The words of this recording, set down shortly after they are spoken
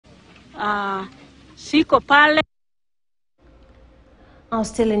siko pale. Now,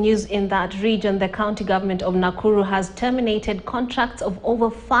 still in news in that region, the county government of Nakuru has terminated contracts of over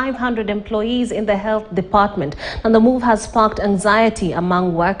 500 employees in the health department. And the move has sparked anxiety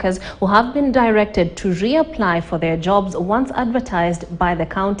among workers who have been directed to reapply for their jobs once advertised by the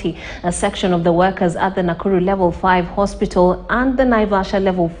county. A section of the workers at the Nakuru Level 5 hospital and the Naivasha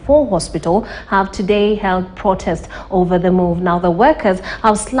Level 4 hospital have today held protest over the move. Now, the workers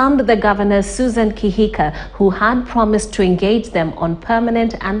have slammed the governor, Susan Kihika, who had promised to engage them on permanent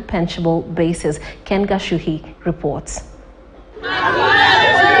and pensionable basis. Ken Gashuhi reports.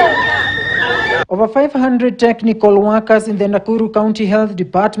 Over 500 technical workers in the Nakuru County Health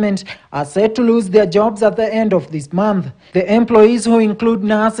Department are set to lose their jobs at the end of this month. The employees, who include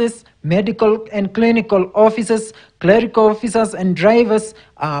nurses, medical and clinical officers, clerical officers and drivers,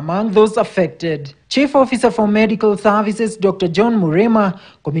 are among those affected. Chief Officer for Medical Services, Dr. John Murema,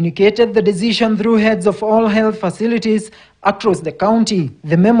 communicated the decision through heads of all health facilities across the county.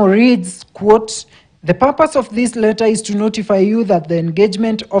 The memo reads, quote, "The purpose of this letter is to notify you that the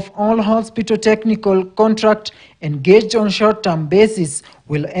engagement of all hospital technical contract engaged on short-term basis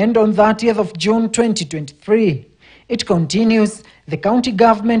will end on 30th of June 2023. It continues, the county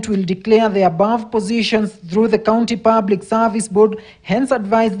government will declare the above positions through the County Public Service Board, hence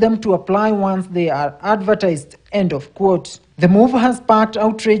advise them to apply once they are advertised." End of quote. The move has sparked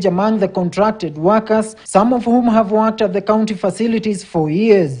outrage among the contracted workers, some of whom have worked at the county facilities for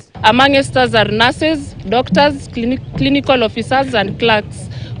years. Amongst us are nurses, doctors, clinical officers and clerks.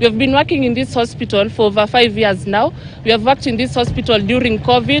 We have been working in this hospital for over 5 years now. We have worked in this hospital during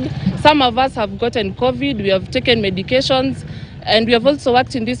COVID. Some of us have gotten COVID, we have taken medications, and we have also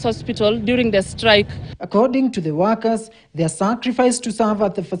worked in this hospital during the strike. According to the workers, their sacrifice to serve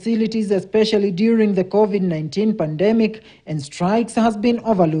at the facilities, especially during the COVID-19 pandemic and strikes, has been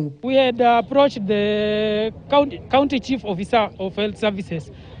overlooked. We had approached the county chief officer of health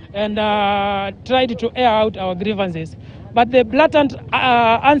services and tried to air out our grievances. But the blatant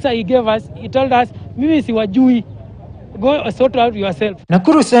answer he gave us, he told us, "Mimi siwajui, go sort out yourself."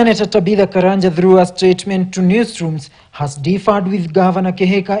 Nakuru Senator Tabitha Karanja, through a statement to newsrooms, has differed with Governor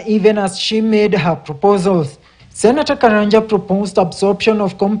Kihika even as she made her proposals. Senator Karanja proposed absorption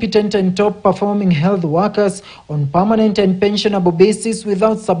of competent and top-performing health workers on permanent and pensionable basis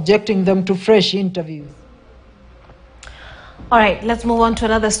without subjecting them to fresh interviews. All right, let's move on to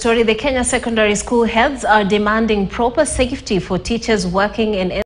another story. The Kenya secondary school heads are demanding proper safety for teachers working in